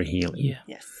 obviously, for healing. Yeah.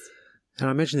 Yes. And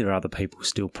I imagine there are other people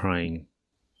still praying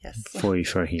for you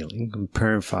for healing, and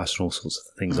prayer and fast and all sorts of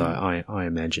things, I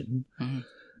imagine. Mm-hmm.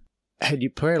 Had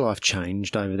your prayer life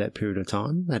changed over that period of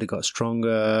time? Had it got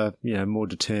stronger, more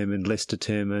determined, less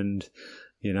determined?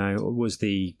 Was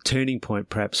the turning point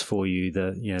perhaps for you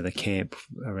the camp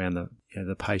around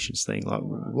the patients thing? Like,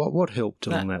 what helped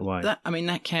along that way?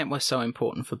 That camp was so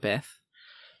important for Beth,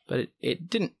 but it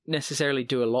didn't necessarily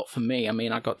do a lot for me. I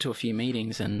mean, I got to a few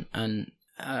meetings and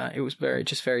it was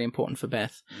very important for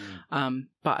Beth.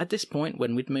 But at this point,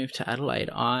 when we'd moved to Adelaide,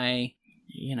 the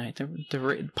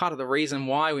part of the reason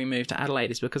why we moved to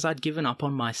Adelaide is because I'd given up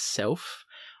on myself.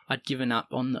 I'd given up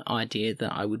on the idea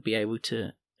that I would be able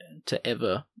to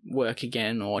ever work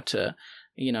again, or to,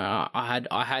 I'd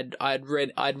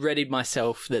readied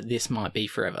myself that this might be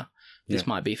forever. This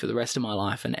might be for the rest of my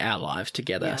life and our lives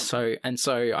together. Yeah. So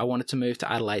I wanted to move to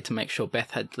Adelaide to make sure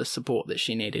Beth had the support that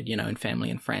she needed, in family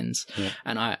and friends. Yeah.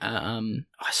 And I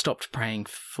stopped praying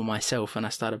for myself and I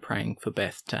started praying for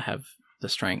Beth to have the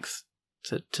strength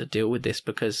to deal with this,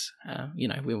 because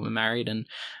we were married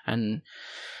and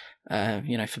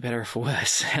for better or for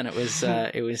worse, and it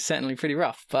was certainly pretty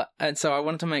rough. And so I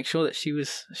wanted to make sure that she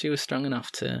was strong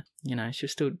enough to, she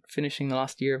was still finishing the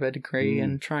last year of her degree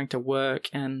and trying to work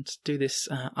and do this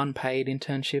unpaid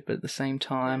internship at the same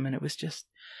time, and it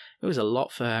was a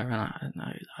lot for her,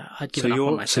 and I'd given up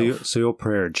on myself. So your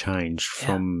prayer had changed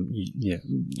from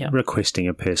requesting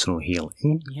a personal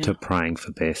healing to praying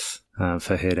for Beth,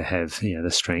 for her to have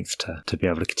the strength to be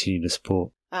able to continue to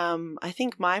support. I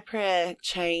think my prayer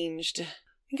changed. I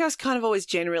think I was kind of always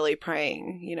generally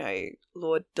praying,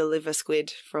 Lord, deliver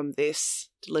Squid from this,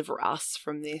 deliver us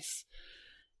from this.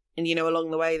 And,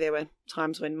 along the way there were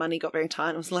times when money got very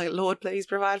tight. I was like, Lord, please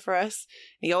provide for us.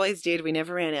 And he always did. We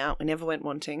never ran out. We never went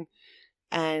wanting.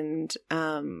 And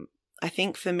I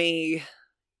think for me,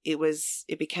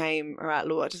 it became, all right,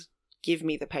 Lord, give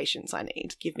me the patience I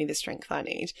need. Give me the strength I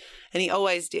need. And he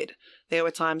always did. There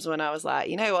were times when I was like,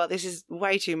 you know what, this is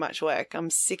way too much work. I'm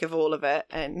sick of all of it.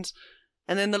 And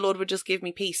then the Lord would just give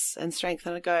me peace and strength,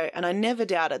 and I'd go. And I never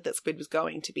doubted that Squid was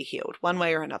going to be healed one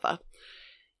way or another.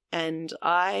 And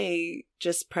I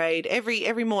just prayed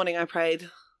every morning. I prayed,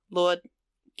 Lord,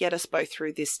 get us both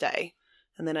through this day.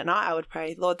 And then at night I would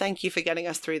pray, Lord, thank you for getting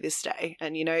us through this day.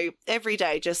 And, every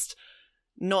day just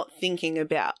not thinking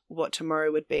about what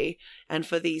tomorrow would be. And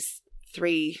for these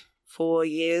 3-4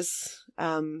 years,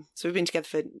 so we've been together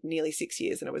for nearly 6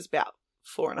 years, and it was about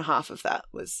 4.5 of that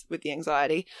was with the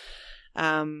anxiety.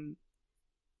 For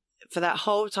that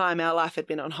whole time, our life had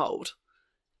been on hold.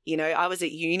 I was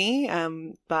at uni,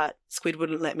 but Squid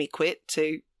wouldn't let me quit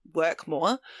to work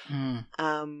more.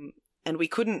 And we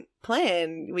couldn't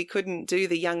plan. We couldn't do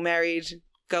the young married,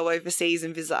 go overseas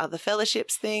and visit other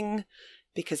fellowships thing,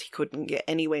 because he couldn't get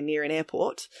anywhere near an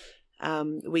airport.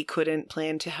 We couldn't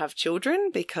plan to have children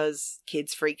because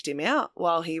kids freaked him out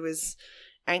while he was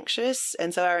anxious.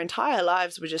 And so our entire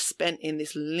lives were just spent in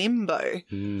this limbo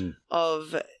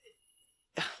of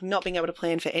not being able to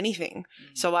plan for anything.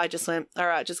 So I just went, all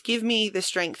right, just give me the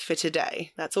strength for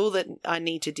today. That's all that I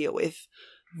need to deal with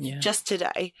just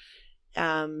today.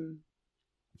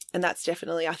 And that's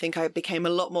definitely, I think I became a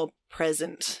lot more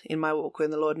present in my walk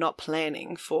with the Lord, not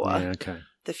planning for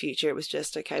the future. It was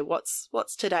just, okay,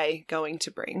 what's today going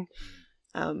to bring?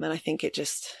 And I think it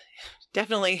just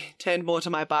definitely turned more to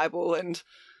my Bible and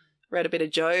read a bit of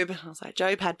Job. I was like,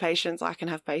 Job had patience, I can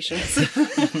have patience.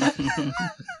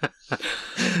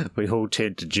 We all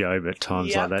tend to Job at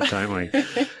times like that, don't we?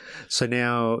 So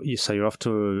now, you're off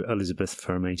to Elizabeth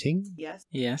for a meeting? Yes.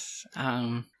 Yes.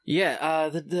 The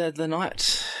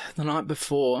night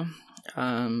before,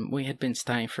 we had been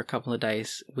staying for a couple of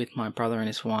days with my brother and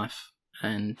his wife,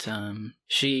 and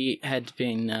she had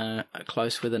been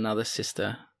close with another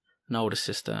sister, an older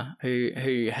sister,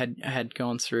 who had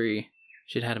gone through.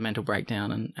 She'd had a mental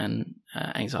breakdown and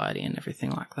anxiety and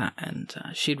everything like that, and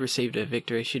she'd received her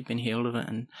victory. She'd been healed of it,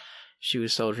 and she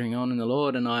was soldiering on in the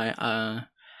Lord. And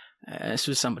this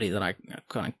was somebody that I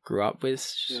kind of grew up with.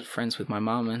 She's friends with my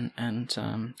mum,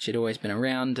 and she'd always been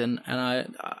around. And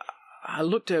I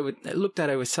looked at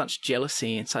her with such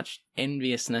jealousy and such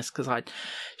enviousness, because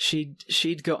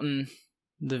she'd gotten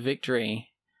the victory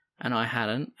and I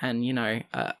hadn't. And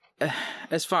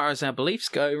as far as our beliefs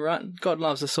go, right, God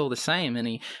loves us all the same, and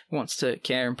He wants to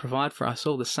care and provide for us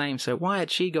all the same. So why had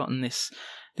she gotten this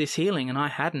healing and I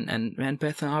hadn't? And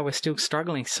Beth and I were still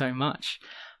struggling so much.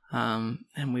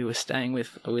 And we were staying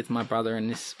with my brother and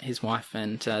his wife,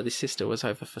 and this sister was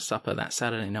over for supper that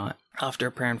Saturday night after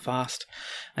a prayer and fast,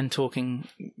 and talking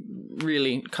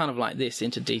really kind of like this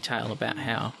into detail about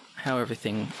how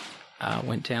everything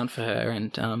went down for her.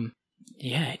 And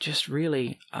it just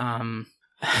really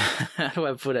how do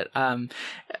I put it?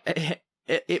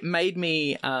 It made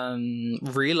me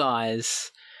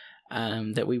realize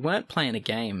that we weren't playing a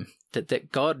game,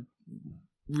 that God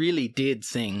really did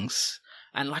things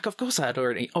And like, of course, I had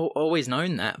always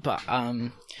known that, but I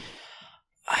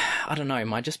don't know.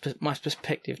 My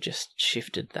perspective just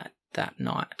shifted that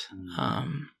night.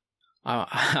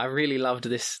 I really loved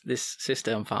this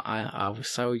sister, but I was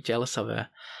so jealous of her,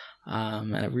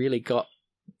 and it really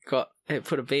it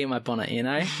put a bee in my bonnet, you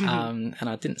know. And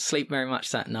I didn't sleep very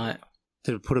much that night.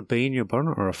 Did it put a bee in your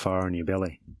bonnet or a fire in your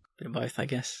belly? Bit of both, I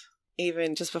guess.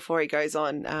 Even just before he goes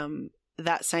on,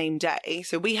 that same day,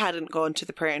 so we hadn't gone to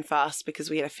the prayer and fast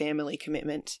because we had a family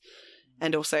commitment.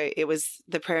 And also it was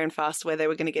the prayer and fast where they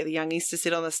were going to get the youngies to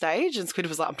sit on the stage, and Squid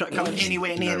was like, I'm not going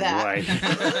anywhere near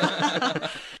that.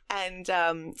 And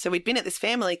so we'd been at this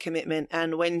family commitment,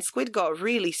 and when Squid got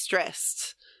really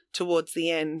stressed towards the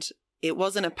end, it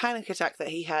wasn't a panic attack that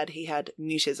he had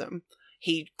mutism.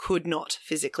 He could not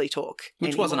physically talk Which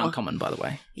anymore. wasn't uncommon, by the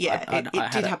way. Yeah,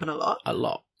 it did happen a lot. A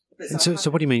lot. So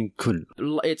what do you mean couldn't?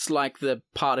 It's like the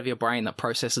part of your brain that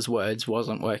processes words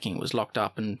wasn't working. It was locked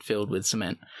up and filled with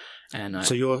cement. And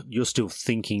so you're still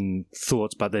thinking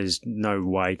thoughts, but there's no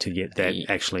way to get that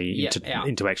actually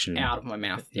into action. Out of my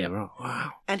mouth. Yeah. Right.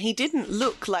 Wow. And he didn't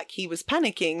look like he was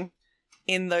panicking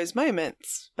in those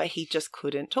moments, but he just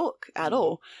couldn't talk at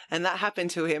all. And that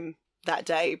happened to him that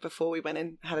day before we went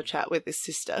and had a chat with his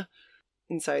sister.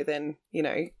 And so then, you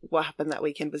know, what happened that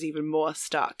weekend was even more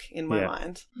stuck in my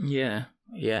mind. Yeah.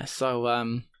 Yeah. So,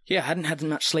 I hadn't had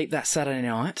much sleep that Saturday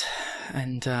night,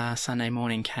 and Sunday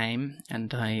morning came,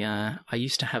 and I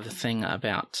used to have a thing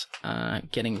about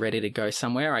getting ready to go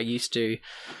somewhere. I used to,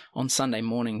 on Sunday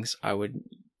mornings, I would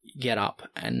get up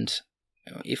and,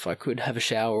 if I could, have a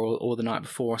shower or the night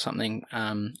before or something,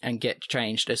 and get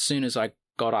changed as soon as I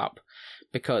got up.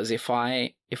 Because if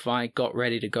I got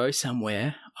ready to go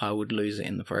somewhere, I would lose it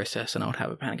in the process, and I would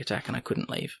have a panic attack, and I couldn't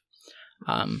leave.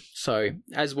 So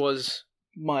as was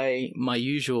my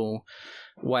usual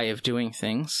way of doing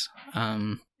things,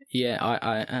 because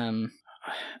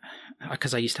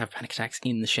I used to have panic attacks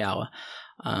in the shower.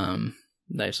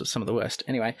 Those are some of the worst.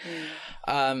 Anyway,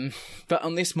 but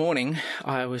on this morning,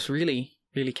 I was really,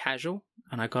 really casual,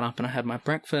 and I got up and I had my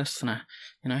breakfast, and I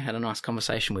had a nice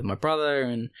conversation with my brother,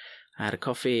 and I had a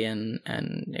coffee, and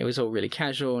it was all really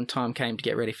casual, and time came to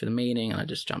get ready for the meeting, and I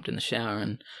just jumped in the shower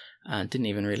and didn't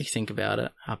even really think about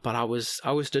it. But I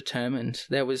was determined.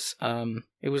 There was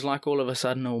it was like all of a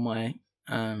sudden all my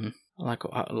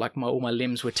all my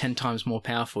limbs were 10 times more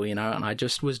powerful, you know, and I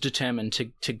just was determined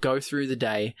to go through the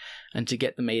day and to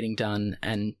get the meeting done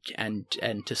and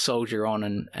to soldier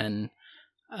on and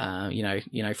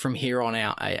from here on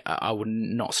out, I would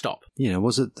not stop. You know,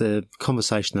 was it the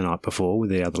conversation the night before with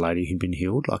the other lady who'd been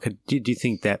healed? Like, do you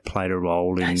think that played a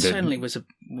role in? It certainly was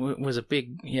a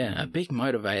big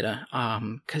motivator.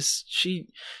 Because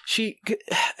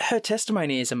her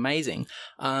testimony is amazing.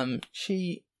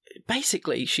 She'd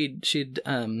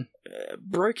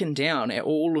broken down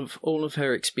all of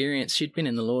her experience. She'd been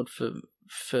in the Lord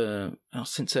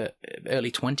since her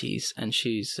early 20s, and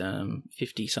she's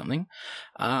 50 something,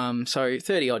 so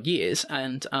 30 odd years,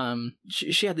 and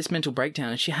she had this mental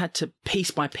breakdown, and she had to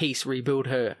piece by piece rebuild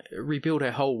her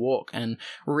whole walk and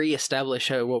re-establish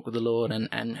her walk with the Lord,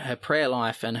 and her prayer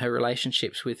life and her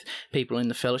relationships with people in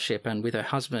the fellowship and with her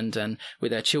husband and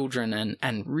with her children,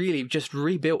 and really just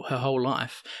rebuilt her whole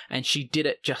life. And she did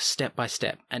it just step by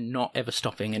step and not ever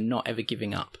stopping and not ever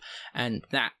giving up. And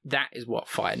that is what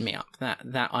fired me up.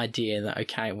 That idea that,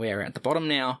 okay, we're at the bottom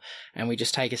now, and we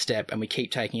just take a step and we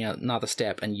keep taking another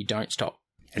step, and you don't stop.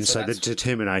 And so the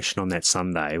determination on that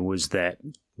Sunday was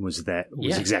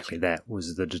exactly that,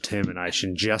 was the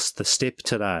determination. Just the step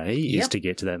today is to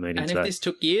get to that meeting today. And if this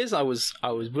took years, I was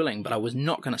willing, but I was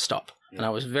not going to stop, and I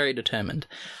was very determined.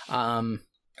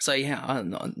 So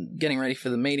getting ready for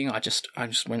the meeting, I just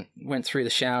went through the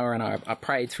shower, and I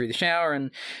prayed through the shower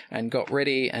and got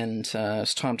ready, and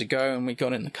it's time to go, and we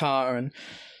got in the car and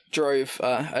drove.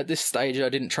 At this stage, I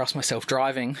didn't trust myself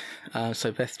driving,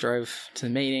 so Beth drove to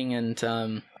the meeting,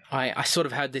 and I sort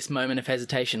of had this moment of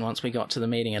hesitation once we got to the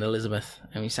meeting at Elizabeth,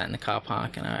 and we sat in the car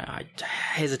park, and I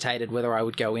hesitated whether I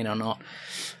would go in or not,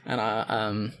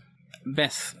 and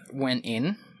Beth went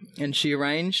in, and she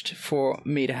arranged for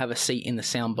me to have a seat in the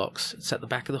sound box. It's at the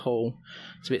back of the hall.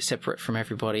 It's a bit separate from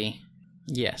everybody.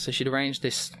 Yeah, so she'd arranged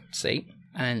this seat.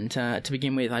 And to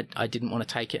begin with, I didn't want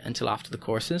to take it until after the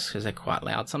choruses, because they're quite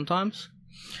loud sometimes.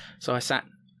 So I sat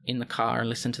in the car and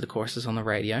listened to the choruses on the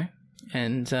radio.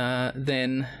 And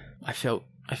then I felt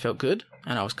good,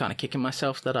 and I was kind of kicking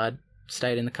myself that I'd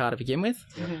stayed in the car to begin with.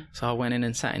 Mm-hmm. So I went in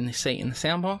and sat in the seat in the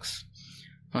sound box.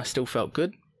 I still felt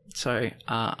good. So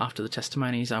after the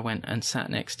testimonies, I went and sat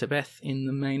next to Beth in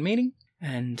the main meeting,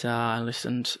 and I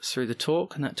listened through the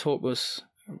talk, and that talk was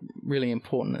really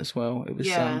important as well. It was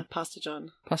Pastor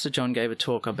John. Pastor John gave a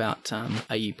talk about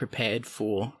are you prepared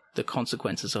for the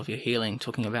consequences of your healing,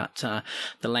 talking about the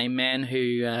lame man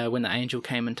who, when the angel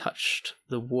came and touched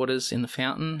the waters in the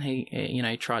fountain,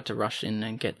 he tried to rush in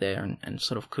and get there and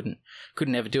sort of couldn't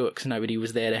ever do it because nobody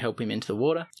was there to help him into the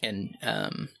water. And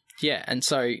and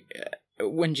so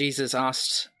when Jesus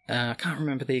asked, I can't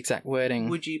remember the exact wording.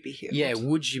 Would you be healed? Yeah,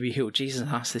 would you be healed? Jesus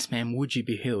asked this man, would you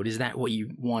be healed? Is that what you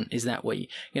want? Is that what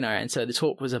and so the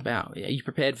talk was about, are you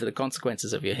prepared for the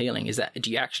consequences of your healing? Do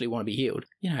you actually want to be healed?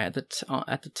 At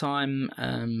the time,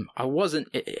 I wasn't,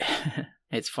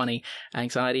 it's funny,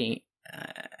 anxiety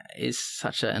is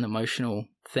such an emotional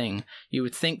thing. You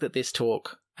would think that this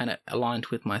talk, and it aligned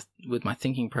with my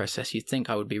thinking process, you'd think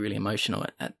I would be really emotional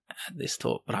at this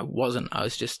talk, but I wasn't. I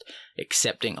was just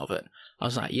accepting of it. I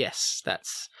was like, yes,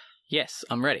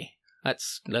 I'm ready.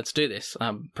 Let's do this.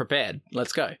 I'm prepared.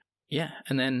 Let's go. Yeah.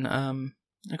 And then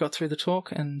I got through the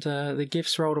talk, and the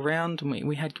gifts rolled around, and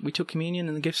we took communion,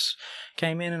 and the gifts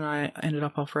came in, and I ended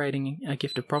up operating a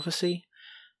gift of prophecy.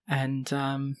 And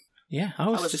I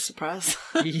was a surprise.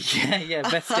 yeah.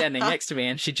 Beth standing next to me,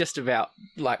 and she just about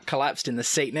collapsed in the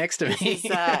seat next to me.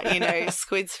 It's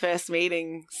Squid's first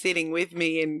meeting, sitting with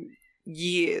me in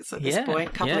years at this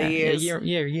point, couple of years. A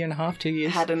year and a half, 2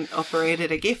 years. Hadn't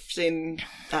operated a gift in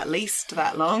at least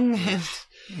that long,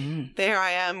 and there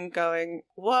I am going,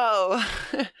 whoa.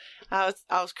 I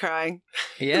was crying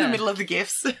in the middle of the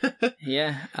gifts. But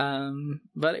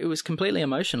it was completely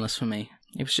emotionless for me.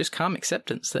 It was just calm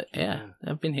acceptance that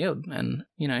I've been healed. And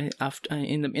after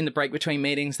in the break between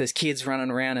meetings, there's kids running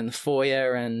around in the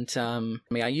foyer, and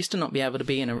I used to not be able to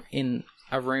be in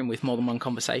a room with more than one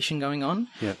conversation going on,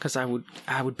 because I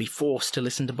would be forced to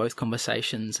listen to both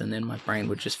conversations, and then my brain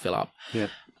would just fill up.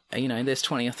 There's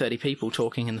 20 or 30 people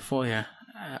talking in the foyer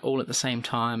all at the same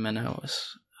time, and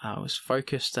I was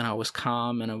focused, and I was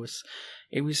calm, and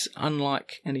it was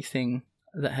unlike anything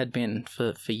that had been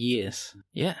for years.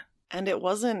 And it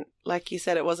wasn't, like you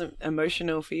said, it wasn't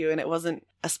emotional for you, and it wasn't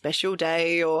a special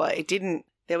day, or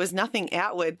there was nothing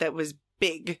outward that was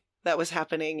big that was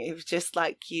happening. It was just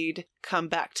like you'd come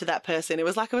back to that person. It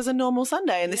was like it was a normal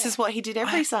Sunday, and this is what he did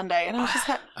every Sunday. And I was just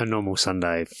like... A normal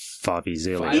Sunday 5 years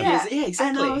earlier. Yeah, exactly.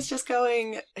 And I was just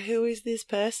going, who is this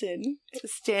person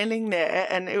standing there?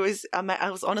 And it was, I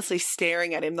was honestly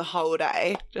staring at him the whole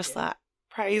day, just like,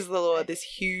 praise the Lord, this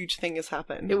huge thing has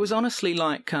happened. It was honestly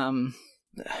like...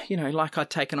 like I'd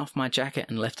taken off my jacket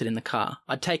and left it in the car.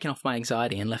 I'd taken off my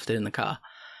anxiety and left it in the car,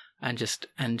 and just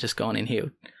gone in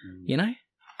healed,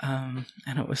 and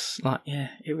it was like,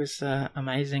 it was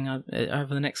amazing.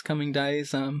 Over the next coming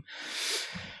days,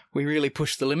 we really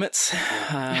pushed the limits.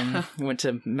 We went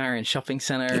to Marion Shopping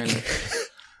Centre, and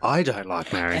I don't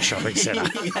like Marion Shopping Centre.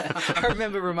 I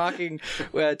remember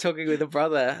talking with a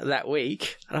brother that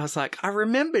week, and I was like, I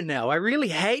remember now, I really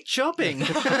hate shopping.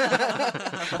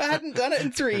 I hadn't done it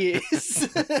in 3 years.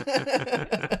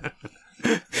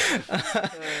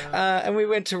 And we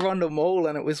went to Rondell Mall,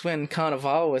 and it was when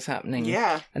Carnival was happening.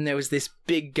 And there was this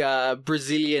big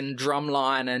Brazilian drum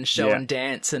line and show and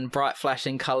dance and bright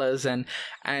flashing colours. And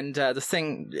the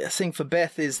thing for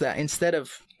Beth is that instead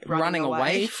of running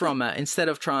away from it, instead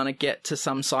of trying to get to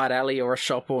some side alley or a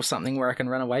shop or something where I can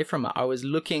run away from it, I was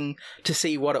looking to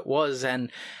see what it was,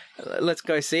 and let's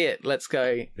go see it. Let's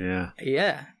go.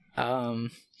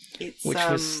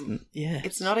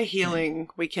 It's not a healing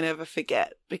we can ever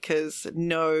forget, because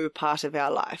no part of our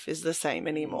life is the same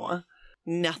anymore.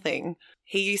 Nothing.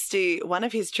 One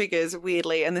of his triggers,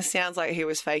 weirdly, and this sounds like he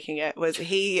was faking it, was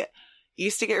he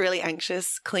used to get really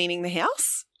anxious cleaning the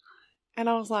house. And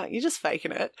I was like, you're just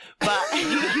faking it. But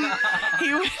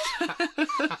he would,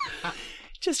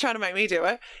 just trying to make me do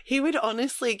it, he would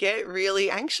honestly get really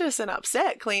anxious and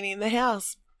upset cleaning the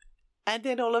house. And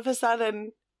then all of a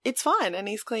sudden, it's fine, and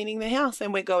he's cleaning the house,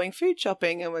 and we're going food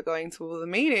shopping, and we're going to all the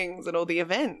meetings and all the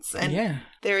events. And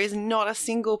there is not a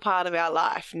single part of our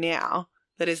life now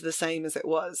that is the same as it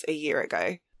was a year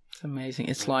ago. It's amazing.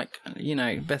 It's like,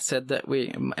 Beth said that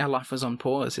our life was on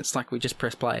pause. It's like we just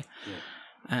press play.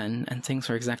 And things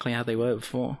are exactly how they were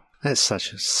before. That's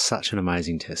such an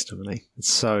amazing testimony.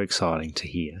 It's so exciting to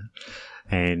hear.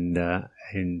 And there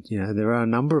are a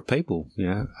number of people,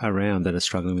 around that are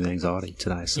struggling with anxiety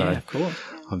today. So of course.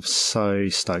 I'm so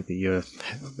stoked that you're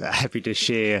happy to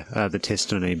share the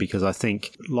testimony, because I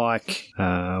think, like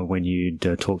when you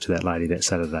talked to that lady that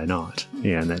Saturday night,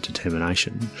 and that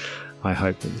determination, I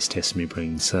hope that this testimony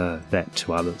brings that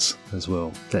to others as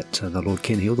well, that the Lord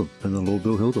can heal them and the Lord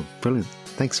will heal them. Brilliant.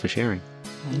 Thanks for sharing.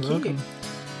 You're welcome.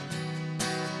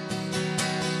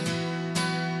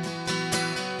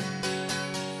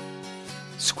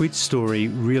 Squid's story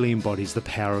really embodies the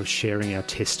power of sharing our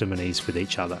testimonies with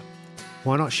each other.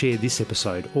 Why not share this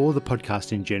episode or the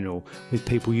podcast in general with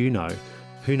people you know?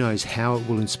 Who knows how it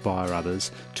will inspire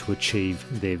others to achieve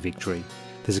their victory?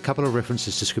 There's a couple of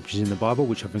references to scriptures in the Bible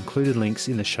which I've included links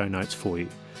in the show notes for you.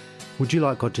 Would you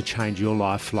like God to change your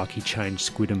life like he changed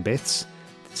Squid and Beth's?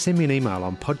 Send me an email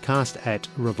on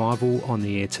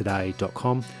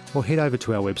podcast@revivalontheairtoday.com or head over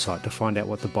to our website to find out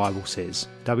what the Bible says,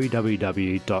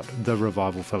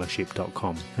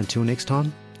 www.therevivalfellowship.com. Until next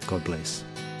time, God bless.